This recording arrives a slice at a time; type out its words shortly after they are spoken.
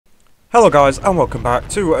Hello guys and welcome back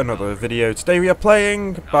to another video. Today we are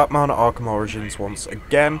playing Batman Arkham Origins once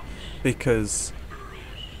again because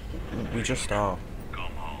we just are.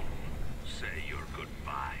 Come home, say your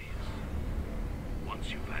goodbyes.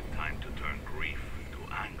 Once you've had time to turn grief into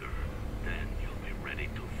anger, then you'll be ready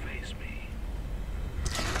to face me.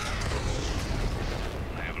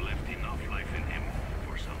 I have left enough life in him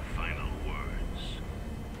for some final words.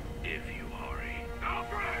 If you hurry.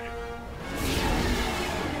 Alfred!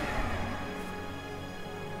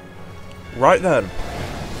 Right then,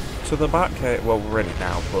 to the Batcave. Well, we're in it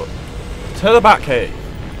now, but to the Batcave.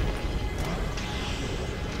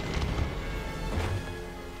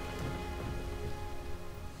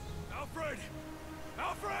 Alfred!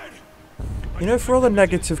 Alfred! You know, for all the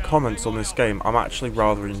negative comments on this game, I'm actually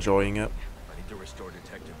rather enjoying it. I need to restore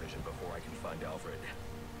detective vision before I can find Alfred.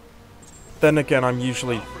 Then again, I'm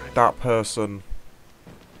usually that person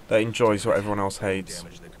that enjoys what everyone else hates.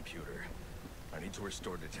 Damage the computer. I need to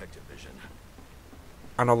restore detective vision.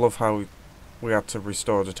 And I love how we had to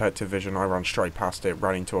restore detective vision. I ran straight past it,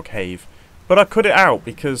 ran into a cave. But I cut it out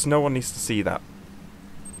because no one needs to see that.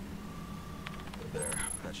 There,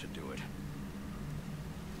 that should do it.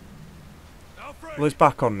 Alfred! Well, it's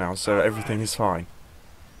back on now, so everything is fine.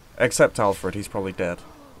 Except Alfred, he's probably dead.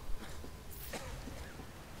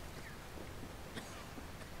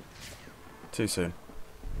 Too soon.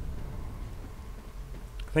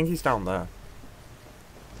 I think he's down there.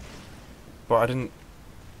 But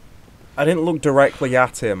I didn't look directly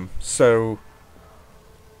at him, so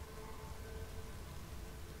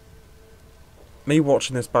me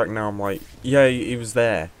watching this back now, I'm like, yeah, he was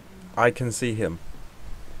there. I can see him.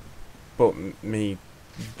 But me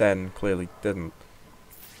then clearly didn't.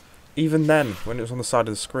 Even then, when it was on the side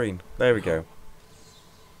of the screen. There we go.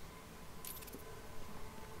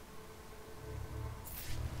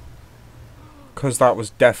 Because that was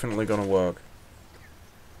definitely going to work.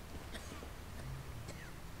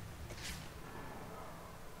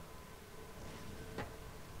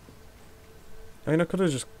 I mean, I could have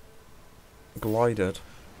just glided.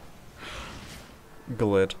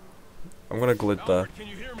 Glid. I'm gonna glid there. Alfred, can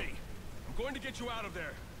you hear me? I'm going to get you out of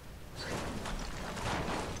there.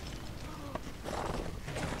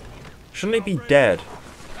 Shouldn't he be dead?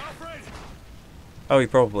 Alfred! Oh, he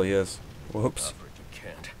probably is. Whoops. Alfred, you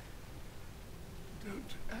can't.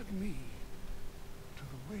 Don't add me to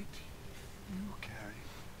the weight you carry.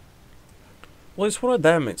 Well, it's one of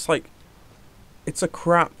them. It's like, it's a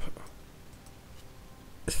crap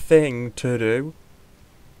thing to do.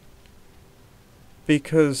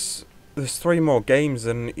 Because there's 3 more games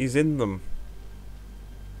and he's in them.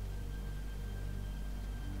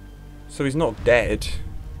 So he's not dead.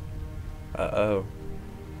 Uh-oh.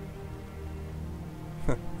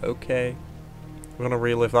 Okay. We're gonna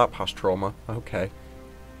relive that past trauma. Okay.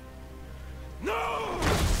 No!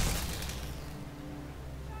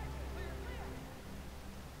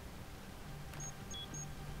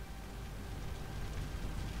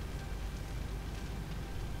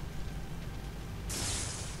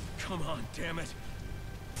 Come on, damn it.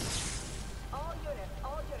 All units,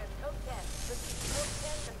 code 10. Received code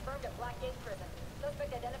 10 confirmed at Blackgate Prison.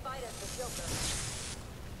 Suspect identified as the Joker.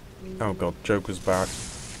 Oh god, Joker's back.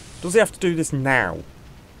 Does he have to do this now?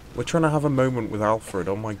 We're trying to have a moment with Alfred,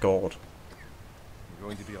 oh my god. You're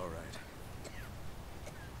going to be alright.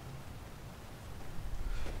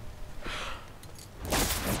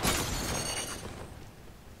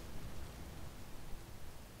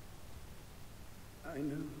 I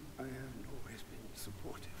know I haven't always been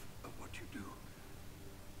supportive of what you do,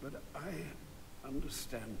 but I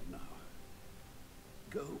understand now.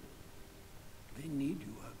 Go. They need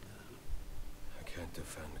you out there. I can't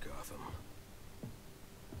defend Gotham.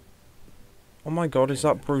 Oh my god, is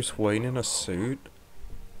that Bruce Wayne in a suit?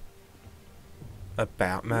 A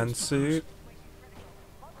Batman suit?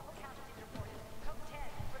 Multiple casualties reported. Code 10.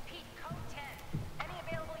 Repeat, code 10. Any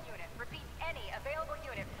available unit. Repeat, any available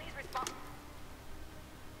unit. Please respond.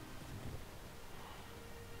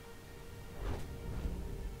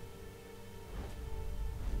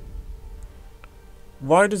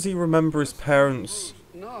 Why does he remember his parents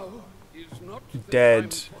Now is not the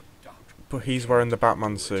dead, time for doubt. but he's wearing the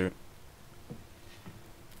Batman suit?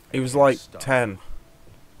 He was like 10.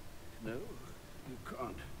 No, you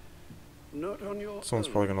can't. Not on your Someone's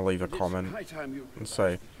own. probably going to leave a It's comment high time you and say,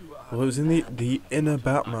 realized that you are well, it was in the inner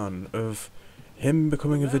Batman of him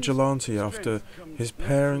becoming a vigilante after his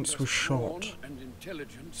parents were shot.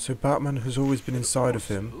 So Batman has always been inside of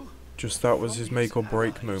him, just that was his make or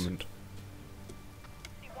break moment.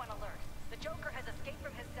 One alert. The Joker has escaped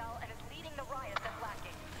from his cell and is leading the riots at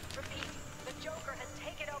Blackgate. Repeat, the Joker has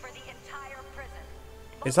taken over the entire prison.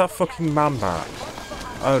 Is that fucking man bat?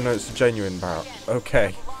 Oh no, it's a genuine bat.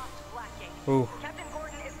 Okay. Ooh. Captain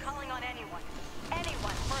Gordon is calling on anyone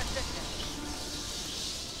for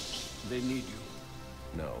assistance. They need you.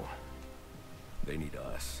 No. They need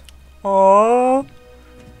us. Aww.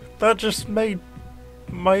 That just made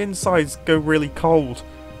my insides go really cold.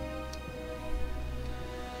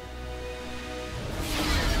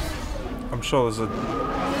 I'm sure there's a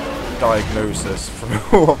diagnosis for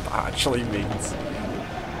what that actually means.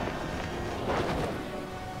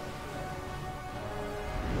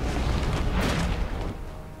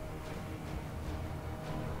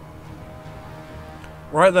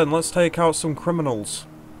 Right then, let's take out some criminals.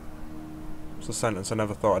 It's a sentence I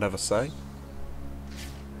never thought I'd ever say.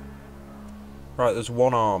 Right, there's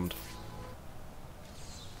one armed.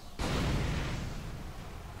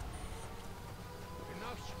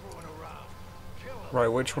 Right,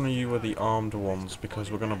 which one of you are the armed ones?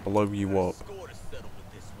 Because we're gonna blow you up. Oh,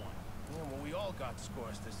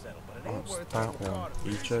 it's that one. Are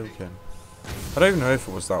you joking? I don't know if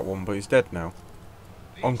it was that one, but he's dead now.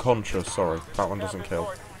 Unconscious, sorry. That one doesn't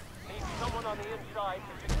kill.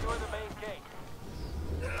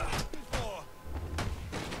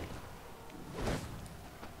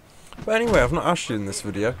 But anyway, I've not asked you in this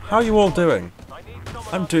video. How are you all doing?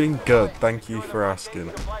 I'm doing good, thank you for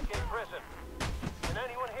asking.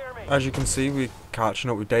 As you can see, we're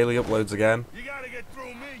catching up with daily uploads again.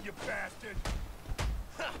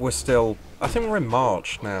 We're still... I think we're in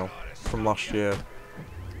March now, from last year.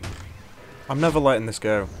 I'm never letting this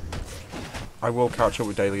go. I will catch up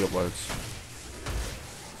with daily uploads.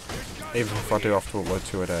 Even if I do have to upload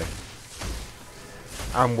 2 a day.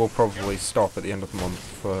 And we'll probably stop at the end of the month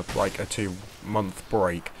for like a 2-month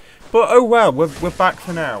break. But oh well, we're back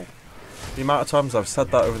for now. The amount of times I've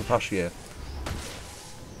said that over the past year.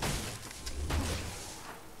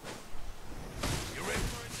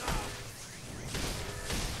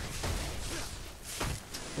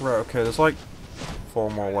 Right, okay, there's like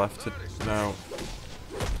 4 more left to... No.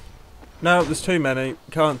 No, there's too many.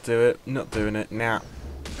 Can't do it. Not doing it. Nah.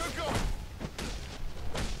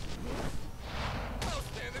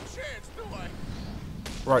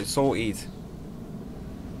 Right, sorted.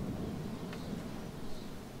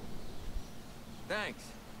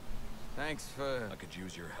 Thanks for... I could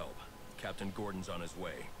use your help. Captain Gordon's on his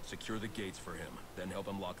way. Secure the gates for him, then help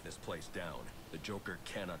him lock this place down. The Joker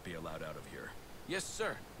cannot be allowed out of here. Yes,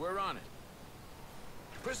 sir. We're on it.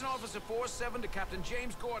 Prison Officer 47 to Captain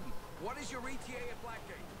James Gordon. What is your ETA at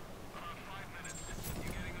Blackgate? About 5 minutes. You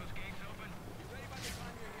getting those gates open? Ready by the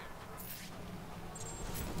time you're here.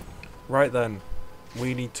 Right then.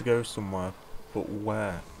 We need to go somewhere. But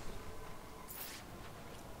where?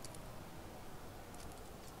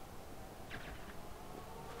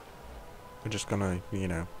 We're just gonna, you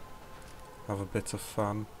know, have a bit of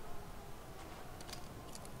fun.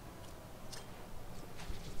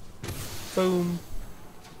 Boom.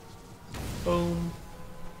 Boom.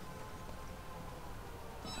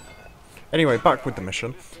 Anyway, back with the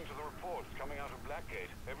mission. Listening to the reports coming out of Blackgate.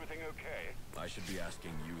 Everything okay? I should be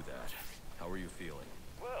asking you that. How are you feeling?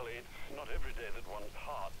 Well, it's not every day that one's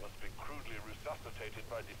heart must be crudely resuscitated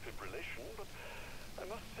by defibrillation, but I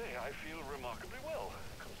must say I feel remarkably well,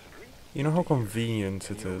 considering. You know how convenient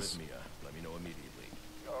it Any is arrhythmia, let me know immediately.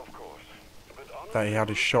 Of course. But that he had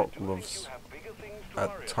his shock honestly, gloves you have bigger things to at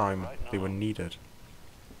worry the about time right they now. were needed.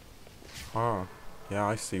 Ah, yeah,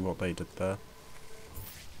 I see what they did there.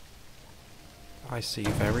 I see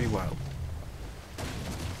very well.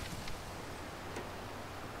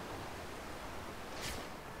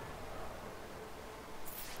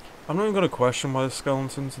 I'm not even going to question why the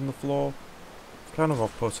skeleton's in the floor. It's kind of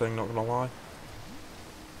off-putting, not going to lie.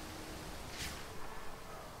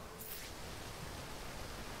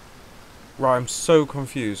 Right, I'm so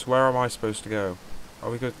confused. Where am I supposed to go? Are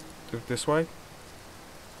we going this way?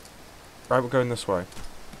 Right, we're going this way.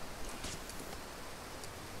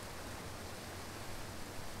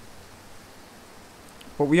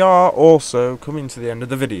 But we are also coming to the end of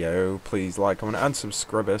the video. Please like, comment, and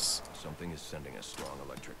subscribe us. Something is sending a strong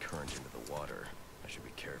electric current into the water. I should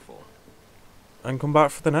be careful. And come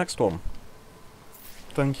back for the next one.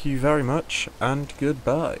 Thank you very much, and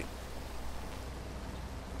goodbye.